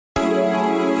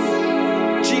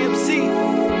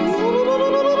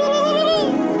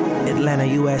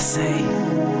Atlanta, USA.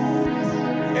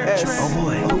 Oh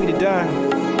boy. OEtheDon.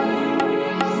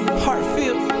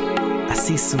 Hartfield. I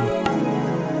see some.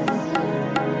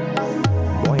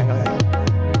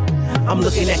 I'm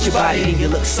looking at your body and you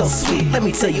look so sweet. Let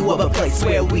me tell you of a place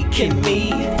where we can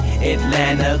meet.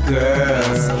 Atlanta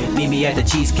girls, meet me at the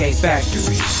Cheesecake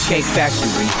Factory. Cake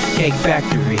Factory, Cake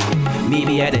Factory. Meet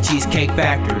me at the Cheesecake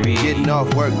Factory. Getting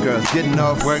off work girls, getting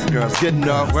off work girls, getting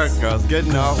off work girls,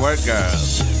 getting off work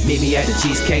girls. Meet me at the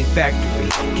Cheesecake Factory.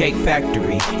 Cake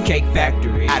Factory, Cake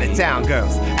Factory. Out of town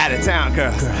girls, out of town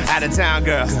girls, out of town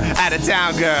girls, out of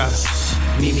town girls.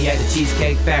 Meet me at the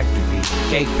Cheesecake Factory,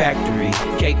 Cake Factory,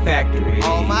 Cake Factory.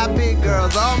 All my big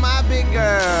girls, all my big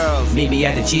girls. Meet me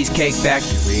at the Cheesecake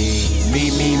Factory.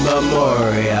 Meet me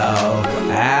Memorial,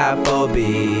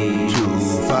 Applebee's.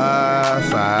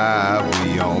 255,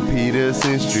 we on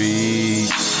Peterson Street.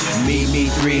 Meet me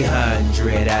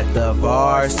 300 at the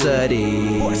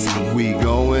Varsity. We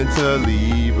going to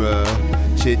Libra,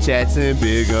 Chit Chats and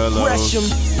Bigelow.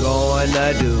 Going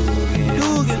to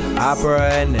Dugan,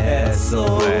 Opera and Esso.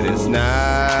 But it's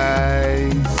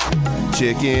nice,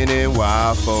 chicken and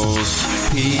waffles.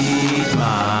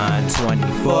 Piedmont,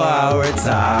 24-hour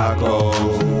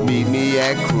tacos. Meet me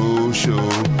at Crucial,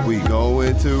 we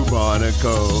going to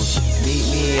Barnacle. Meet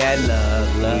me at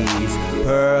Lovely's,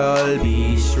 Pearl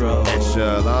Bistro.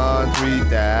 Echelon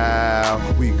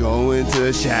 3000, we going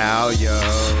to Shawne.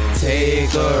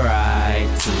 Take a ride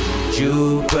to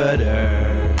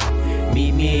Jupiter.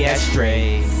 Meet me at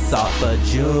Straits off of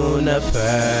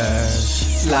Juniper.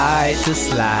 Slide to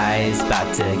slice,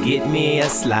 about to get me a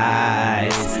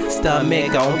slice.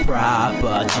 Stomach on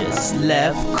proper, just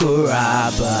left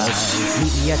Carrabba's.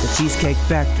 Meet me at the Cheesecake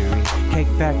Factory, Cake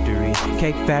Factory,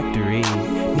 Cake Factory.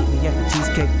 Meet me at the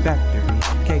Cheesecake Factory,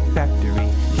 Cake Factory,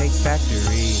 Cake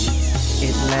Factory.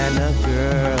 Atlanta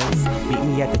girls, meet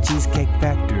me at the Cheesecake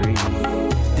Factory.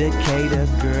 Decatur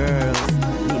girls,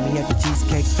 meet me at the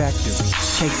Cheesecake Factory,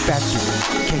 Cake Factory,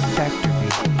 Cake Factory.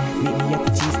 Meet me at the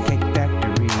Cheesecake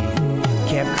Factory.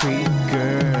 Camp Creek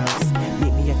girls,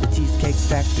 meet me at the Cheesecake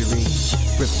Factory.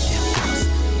 Riverdale girls,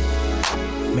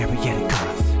 Marietta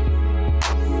girls,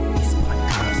 East Point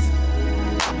girls,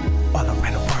 all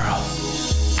around the world.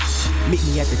 Meet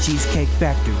me at the Cheesecake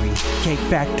Factory, Cake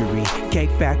Factory,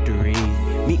 Cake Factory.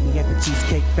 Meet me at the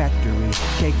Cheesecake Factory,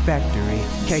 Cake Factory,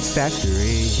 Cake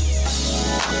Factory.